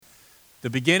The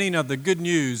beginning of the good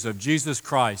news of Jesus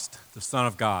Christ, the Son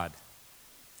of God.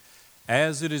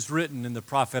 As it is written in the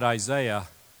prophet Isaiah,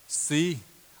 "See,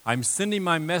 I'm sending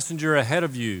my messenger ahead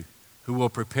of you who will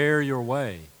prepare your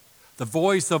way. The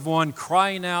voice of one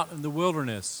crying out in the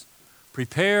wilderness,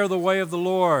 prepare the way of the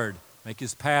Lord, make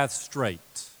his path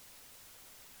straight."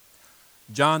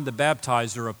 John the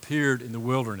Baptizer appeared in the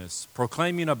wilderness,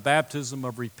 proclaiming a baptism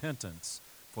of repentance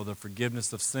for the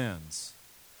forgiveness of sins.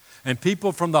 And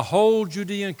people from the whole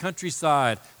Judean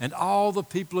countryside and all the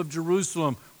people of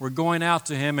Jerusalem were going out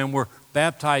to him and were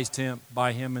baptized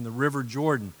by him in the river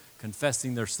Jordan,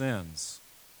 confessing their sins.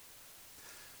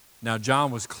 Now John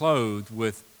was clothed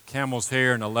with camel's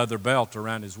hair and a leather belt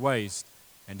around his waist,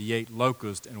 and he ate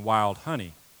locust and wild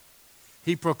honey.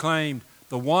 He proclaimed,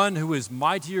 "The one who is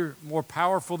mightier, more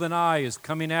powerful than I is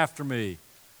coming after me.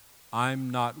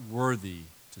 I'm not worthy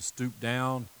to stoop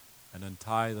down and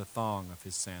untie the thong of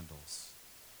his sandals.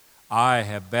 I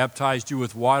have baptized you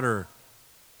with water,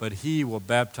 but he will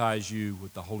baptize you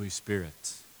with the Holy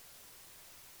Spirit."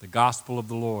 The gospel of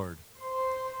the Lord.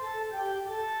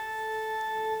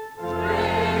 Praise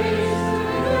to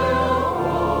you, O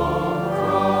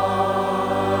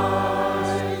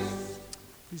Christ.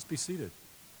 Please be seated.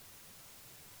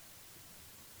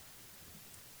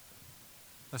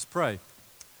 Let's pray.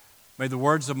 May the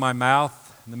words of my mouth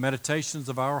and the meditations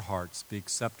of our hearts be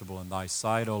acceptable in thy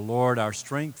sight, O Lord, our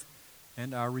strength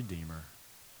and our Redeemer.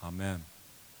 Amen.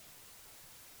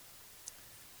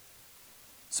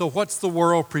 So what's the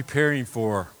world preparing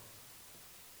for?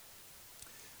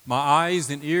 My eyes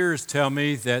and ears tell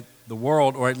me that the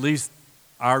world, or at least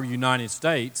our United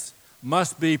States,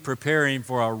 must be preparing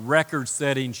for a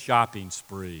record-setting shopping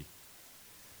spree.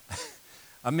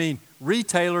 I mean,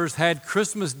 retailers had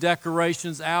Christmas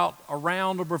decorations out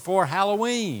around or before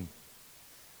Halloween.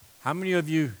 How many of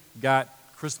you got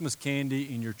Christmas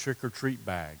candy in your trick-or-treat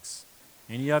bags?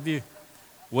 Any of you?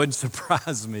 Wouldn't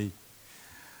surprise me.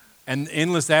 And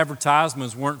endless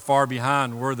advertisements weren't far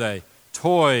behind, were they?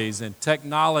 Toys and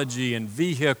technology and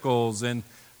vehicles, and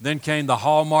then came the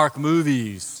Hallmark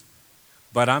movies.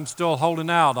 But I'm still holding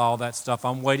out all that stuff.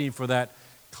 I'm waiting for that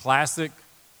classic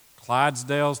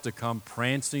Clydesdales to come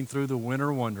prancing through the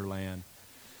winter wonderland.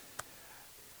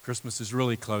 Christmas is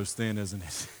really close then, isn't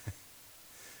it?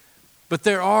 But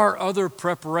there are other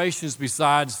preparations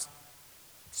besides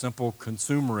simple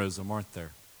consumerism, aren't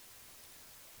there?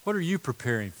 What are you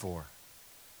preparing for?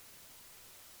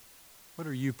 What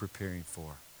are you preparing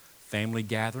for? Family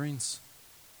gatherings?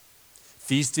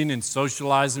 Feasting and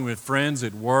socializing with friends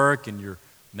at work, in your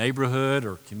neighborhood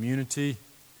or community?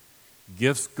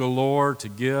 Gifts galore to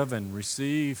give and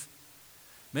receive.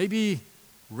 Maybe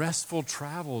restful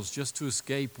travels just to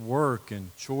escape work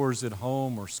and chores at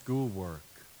home or schoolwork,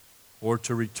 or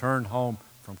to return home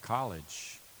from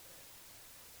college.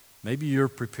 Maybe you're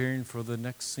preparing for the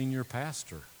next senior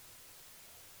pastor.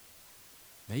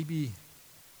 Maybe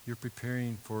you're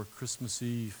preparing for Christmas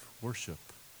Eve worship.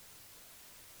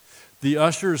 The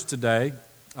ushers today,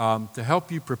 to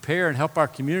help you prepare and help our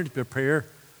community prepare,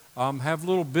 have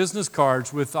little business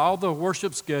cards with all the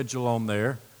worship schedule on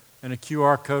there and a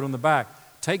QR code on the back.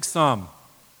 Take some.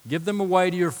 Give them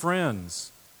away to your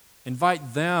friends.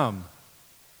 Invite them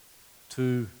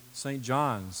to St.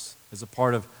 John's as a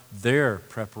part of their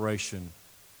preparation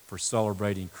for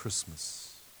celebrating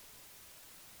Christmas.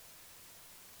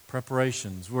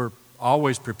 Preparations. We're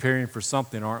always preparing for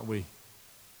something, aren't we?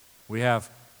 We have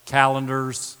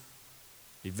calendars,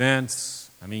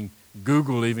 events. I mean,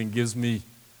 Google even gives me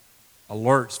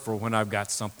alerts for when I've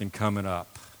got something coming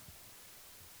up.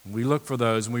 And we look for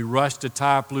those, and we rush to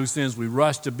tie up loose ends. We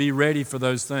rush to be ready for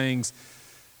those things.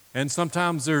 And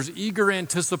sometimes there's eager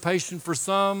anticipation for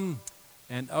some,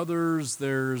 and others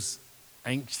there's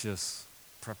anxious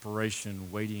preparation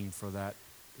waiting for that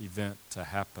event to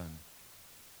happen.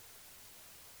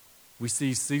 We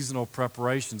see seasonal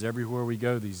preparations everywhere we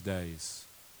go these days.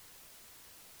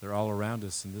 They're all around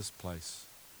us in this place.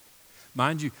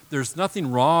 Mind you, there's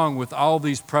nothing wrong with all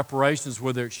these preparations,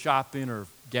 whether it's shopping or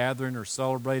gathering or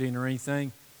celebrating or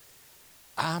anything.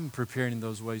 I'm preparing in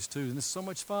those ways too, and it's so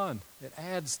much fun. It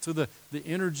adds to the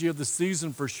energy of the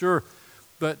season for sure.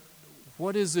 But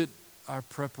what is it our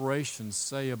preparations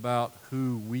say about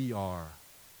who we are?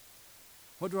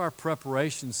 What do our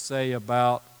preparations say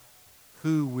about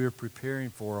who we're preparing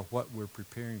for or what we're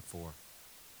preparing for?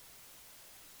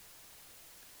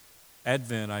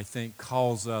 Advent, I think,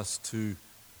 calls us to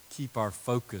keep our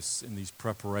focus in these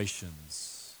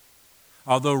preparations.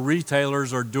 Although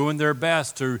retailers are doing their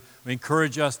best to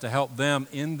encourage us to help them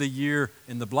end the year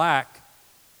in the black,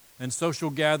 and social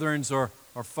gatherings are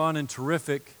fun and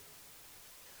terrific,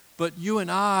 But you and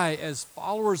I, as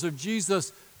followers of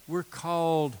Jesus, we're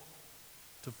called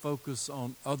to focus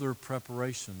on other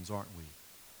preparations, aren't we?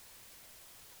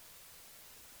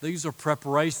 These are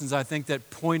preparations, I think,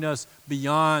 that point us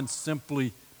beyond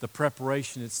simply the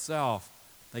preparation itself.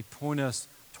 They point us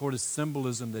toward a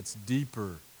symbolism that's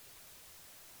deeper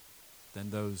than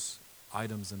those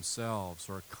items themselves,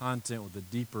 or a content with a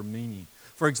deeper meaning.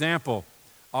 For example,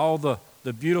 all the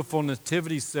beautiful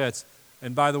nativity sets,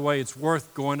 and by the way, it's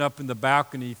worth going up in the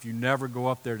balcony if you never go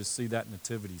up there to see that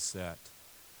nativity set.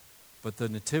 But the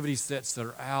nativity sets that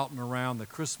are out and around, the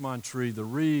Christmas tree, the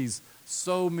wreaths,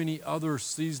 so many other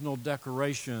seasonal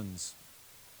decorations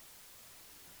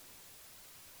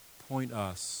point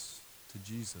us to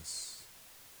Jesus.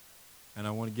 And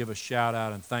I want to give a shout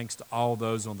out and thanks to all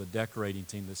those on the decorating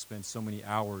team that spend so many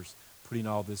hours putting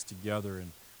all this together,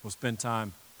 and we'll spend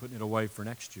time putting it away for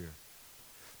next year.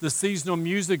 The seasonal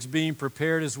music's being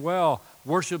prepared as well.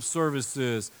 Worship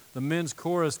services, the men's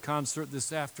chorus concert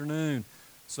this afternoon.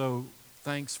 So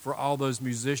thanks for all those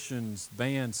musicians,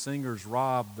 band, singers,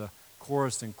 Rob, the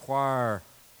chorus and choir,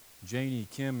 Janie,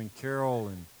 Kim, and Carol,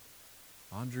 and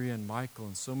Andrea and Michael,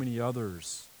 and so many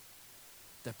others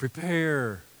that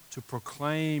prepare to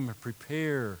proclaim and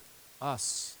prepare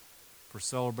us for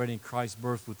celebrating Christ's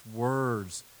birth with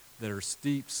words that are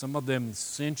steeped, some of them in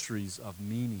centuries of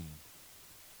meaning.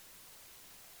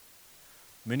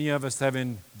 Many of us have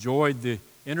enjoyed the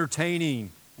entertaining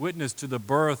witness to the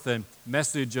birth and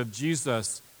message of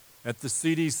Jesus at the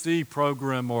CDC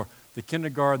program, or the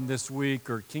kindergarten this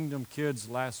week, or Kingdom Kids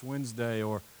last Wednesday,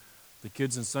 or the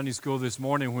kids in Sunday school this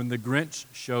morning when the Grinch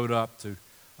showed up to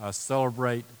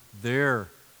celebrate their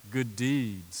good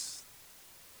deeds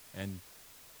and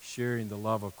sharing the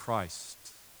love of Christ.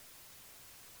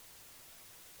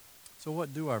 So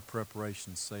what do our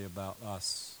preparations say about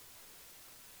us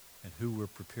and who we're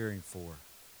preparing for?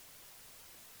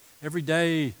 Every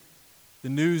day, the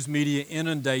news media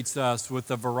inundates us with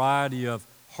a variety of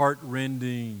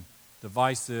heart-rending,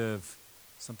 divisive,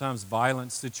 sometimes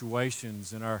violent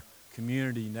situations in our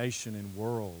community, nation, and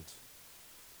world.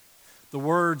 The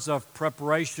words of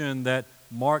preparation that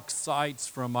Mark cites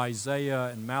from Isaiah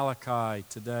and Malachi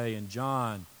today and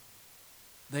John,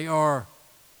 they are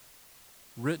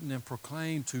written and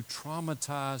proclaimed to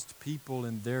traumatized people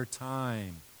in their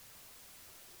time.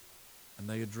 And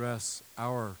they address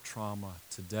our trauma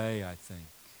today, I think.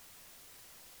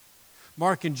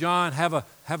 Mark and John have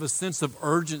a sense of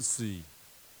urgency.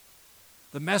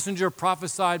 The messenger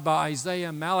prophesied by Isaiah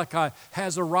and Malachi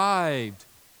has arrived.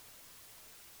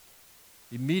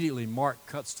 Immediately, Mark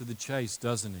cuts to the chase,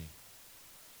 doesn't he?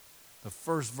 The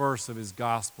first verse of his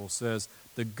gospel says,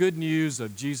 the good news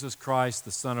of Jesus Christ,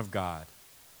 the Son of God.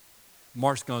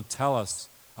 Mark's going to tell us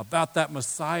about that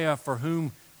Messiah for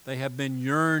whom they have been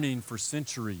yearning for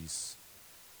centuries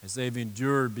as they've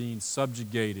endured being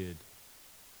subjugated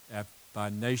by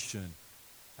nation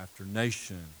after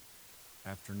nation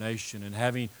after nation, and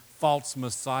having false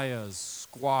messiahs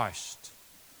squashed.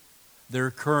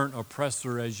 Their current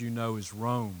oppressor, as you know, is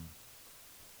Rome.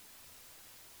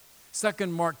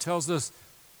 Second, Mark tells us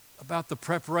about the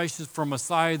preparations for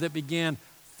Messiah that began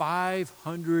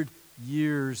 500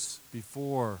 years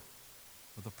before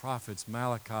with the prophets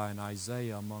Malachi and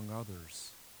Isaiah, among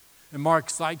others. And Mark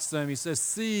cites them. He says,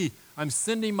 see, I'm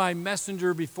sending my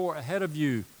messenger ahead of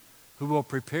you who will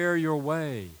prepare your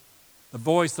way. The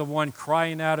voice of one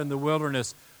crying out in the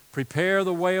wilderness, prepare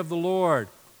the way of the Lord,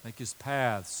 make his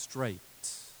path straight.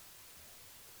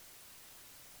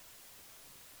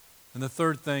 And the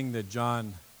third thing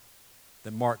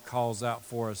that Mark calls out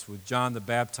for us with John the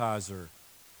Baptizer,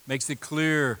 makes it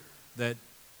clear that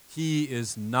he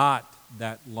is not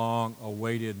that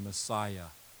long-awaited Messiah.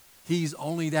 He's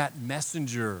only that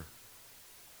messenger.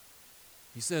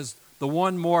 He says, the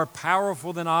one more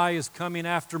powerful than I is coming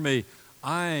after me.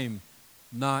 I'm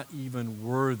not even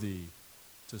worthy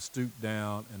to stoop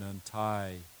down and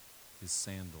untie his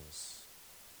sandals.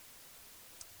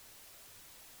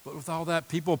 But with all that,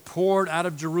 people poured out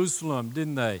of Jerusalem,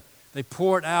 didn't they? They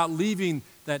poured out, leaving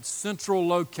that central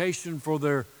location for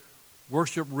their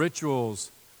worship rituals,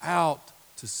 out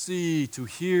to see, to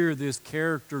hear this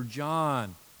character,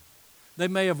 John. They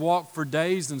may have walked for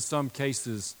days in some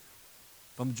cases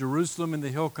from Jerusalem in the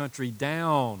hill country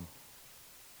down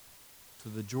to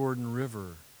the Jordan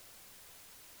River.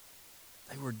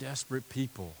 They were desperate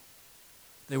people.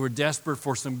 They were desperate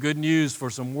for some good news,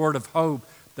 for some word of hope.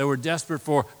 They were desperate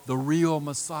for the real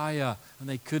Messiah, and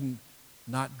they couldn't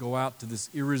not go out to this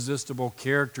irresistible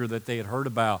character that they had heard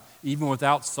about, even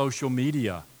without social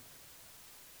media.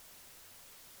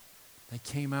 They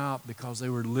came out because they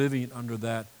were living under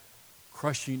that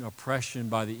crushing oppression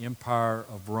by the empire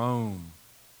of Rome.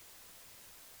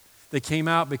 They came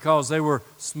out because they were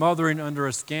smothering under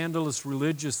a scandalous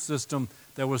religious system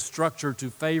that was structured to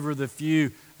favor the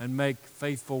few and make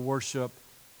faithful worship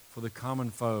for the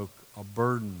common folk a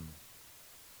burden.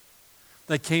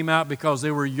 They came out because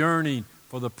they were yearning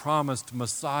for the promised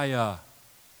Messiah.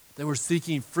 They were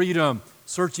seeking freedom,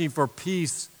 searching for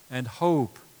peace and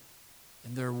hope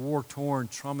in their war-torn,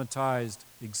 traumatized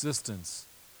existence.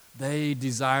 They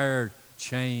desired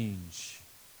change.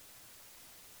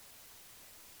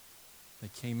 They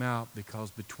came out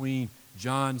because between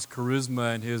John's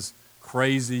charisma and his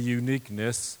crazy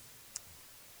uniqueness,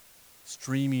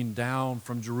 streaming down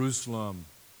from Jerusalem,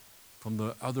 from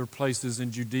the other places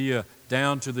in Judea,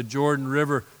 down to the Jordan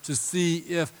River, to see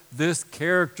if this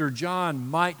character, John,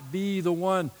 might be the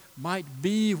one, might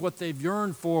be what they've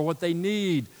yearned for, what they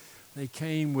need. They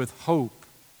came with hope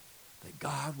that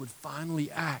God would finally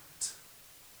act.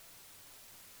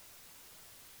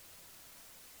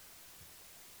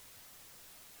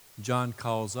 John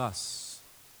calls us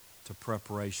to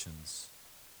preparations.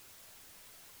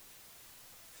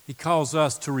 He calls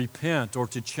us to repent or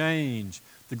to change.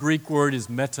 The Greek word is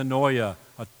metanoia,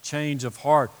 a change of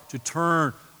heart, to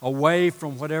turn away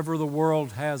from whatever the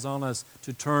world has on us,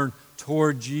 to turn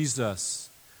toward Jesus,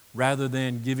 rather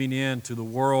than giving in to the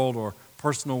world or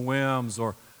personal whims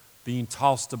or being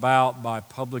tossed about by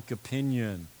public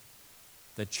opinion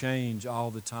that change all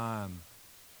the time.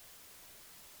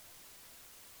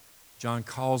 John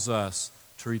calls us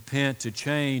to repent, to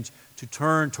change, to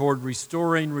turn toward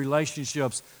restoring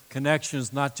relationships,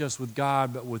 connections, not just with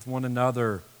God, but with one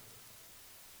another.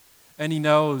 And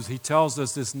he tells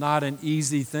us it's not an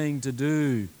easy thing to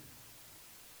do.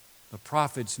 The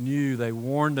prophets knew, they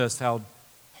warned us how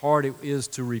hard it is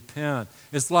to repent.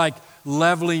 It's like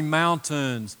leveling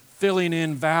mountains, filling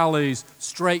in valleys,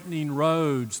 straightening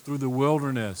roads through the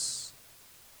wilderness.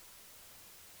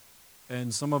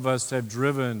 And some of us have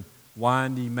driven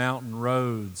windy mountain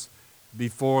roads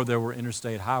before there were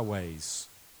interstate highways.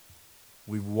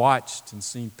 We've watched and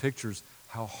seen pictures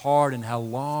how hard and how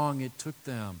long it took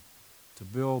them to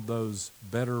build those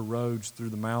better roads through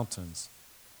the mountains.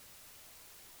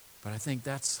 But I think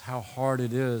that's how hard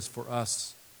it is for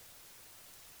us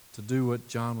to do what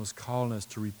John was calling us,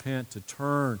 to repent, to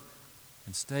turn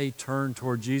and stay turned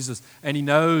toward Jesus. And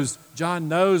John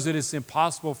knows that it's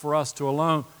impossible for us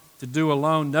to do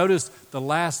alone. Notice the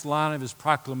last line of his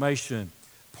proclamation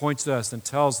points us and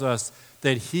tells us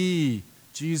that he,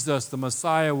 Jesus, the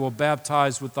Messiah, will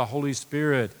baptize with the Holy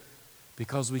Spirit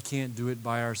because we can't do it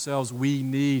by ourselves. We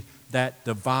need that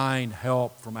divine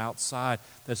help from outside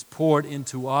that's poured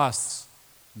into us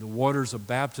in the waters of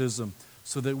baptism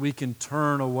so that we can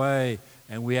turn away.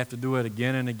 And we have to do it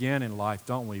again and again in life,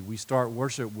 don't we? We start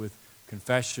worship with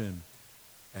confession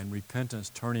and repentance,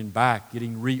 turning back,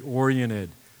 getting reoriented.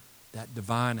 That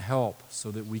divine help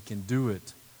so that we can do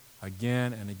it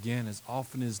again and again as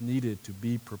often as needed to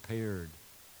be prepared.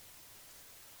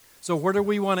 So where do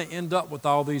we want to end up with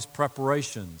all these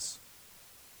preparations?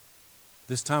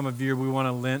 This time of year we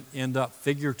want to end up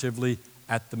figuratively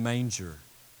at the manger.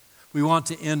 We want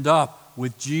to end up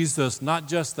with Jesus, not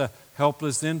just the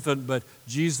helpless infant, but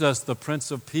Jesus, the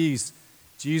Prince of Peace,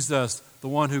 Jesus, the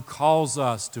one who calls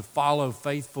us to follow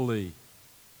faithfully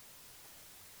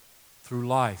through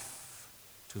life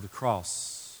to the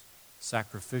cross,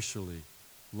 sacrificially,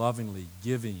 lovingly,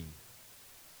 giving.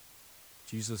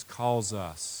 Jesus calls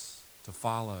us to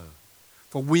follow.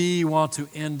 For we want to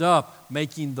end up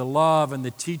making the love and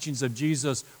the teachings of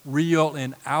Jesus real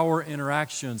in our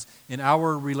interactions, in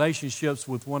our relationships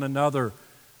with one another,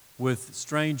 with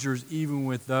strangers, even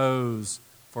with those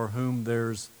for whom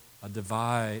there's a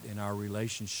divide in our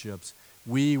relationships.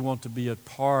 We want to be a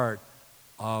part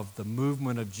of the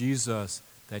movement of Jesus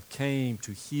that came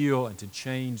to heal and to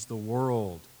change the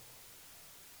world.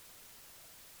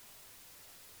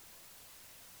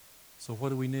 So what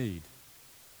do we need?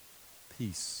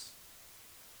 Peace.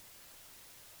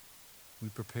 We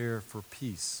prepare for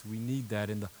peace. We need that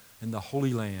in the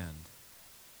Holy Land.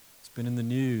 It's been in the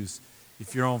news.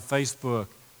 If you're on Facebook,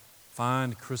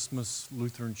 find Christmas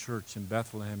Lutheran Church in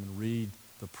Bethlehem and read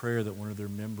the prayer that one of their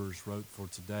members wrote for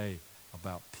today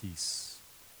about peace.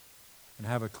 And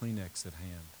have a Kleenex at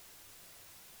hand.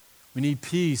 We need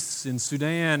peace in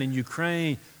Sudan and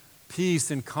Ukraine, peace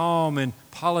and calm in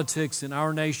politics in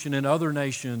our nation and other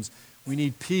nations. We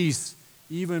need peace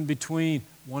even between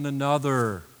one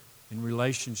another in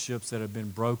relationships that have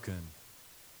been broken.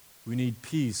 We need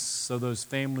peace so those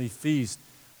family feasts,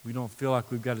 we don't feel like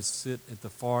we've got to sit at the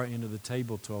far end of the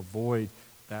table to avoid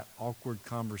that awkward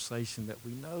conversation that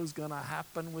we know is going to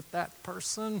happen with that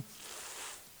person.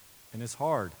 And it's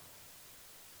hard.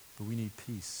 But we need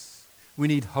peace. We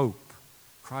need hope.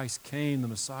 Christ came, the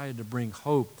Messiah, to bring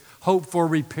hope. Hope for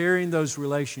repairing those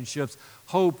relationships.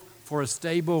 Hope for a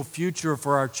stable future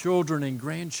for our children and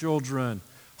grandchildren.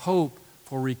 Hope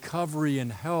for recovery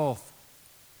and health.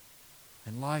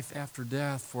 And life after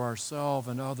death for ourselves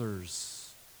and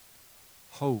others.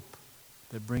 Hope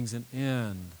that brings an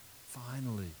end,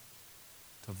 finally,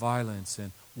 to violence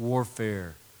and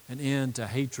warfare. An end to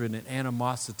hatred and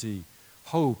animosity.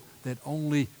 Hope that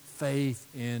only faith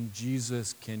in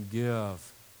Jesus can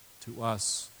give to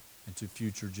us and to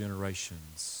future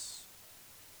generations.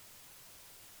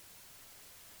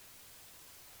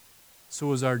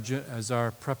 So as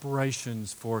our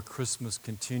preparations for Christmas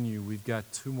continue, we've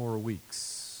got 2 more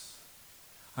weeks.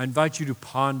 I invite you to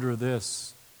ponder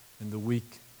this in the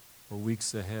week or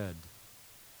weeks ahead.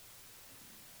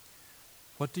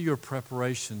 What do your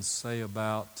preparations say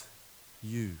about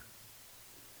you?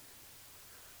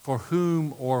 For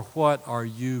whom or what are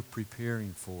you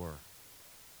preparing for?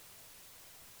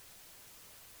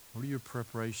 What do your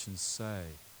preparations say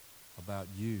about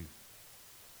you?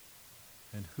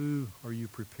 And who are you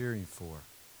preparing for?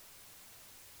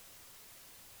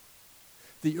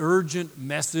 The urgent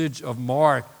message of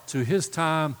Mark to his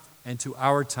time and to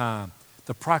our time,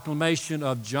 the proclamation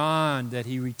of John that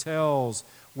he retells,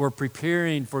 we're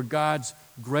preparing for God's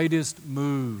greatest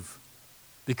move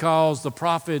because the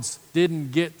prophets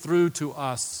didn't get through to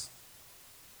us.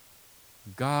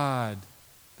 God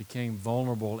became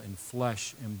vulnerable in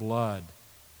flesh and blood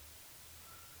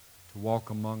to walk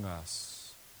among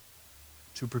us,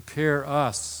 to prepare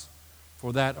us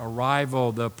for that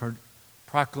arrival, the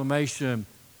proclamation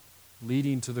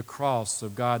leading to the cross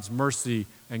of God's mercy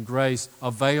and grace,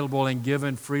 available and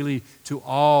given freely to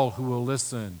all who will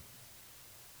listen.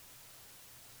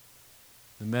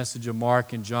 The message of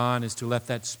Mark and John is to let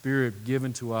that Spirit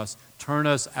given to us turn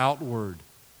us outward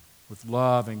with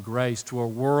love and grace to a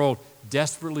world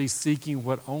desperately seeking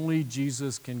what only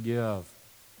Jesus can give: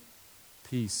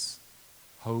 peace,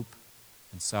 hope,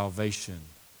 and salvation.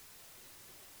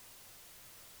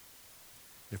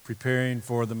 If preparing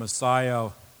for the Messiah,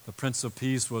 the Prince of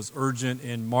Peace, was urgent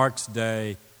in Mark's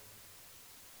day,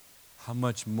 how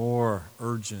much more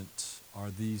urgent are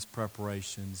these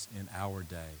preparations in our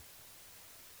day?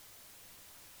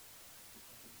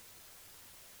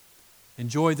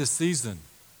 Enjoy the season.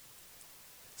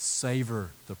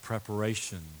 Savor the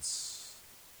preparations.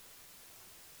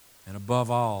 And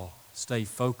above all, stay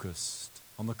focused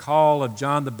on the call of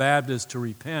John the Baptist to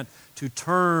repent, to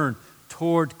turn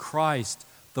toward Christ,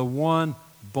 the one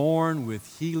born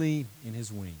with healing in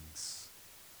his wings.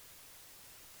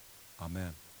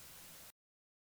 Amen.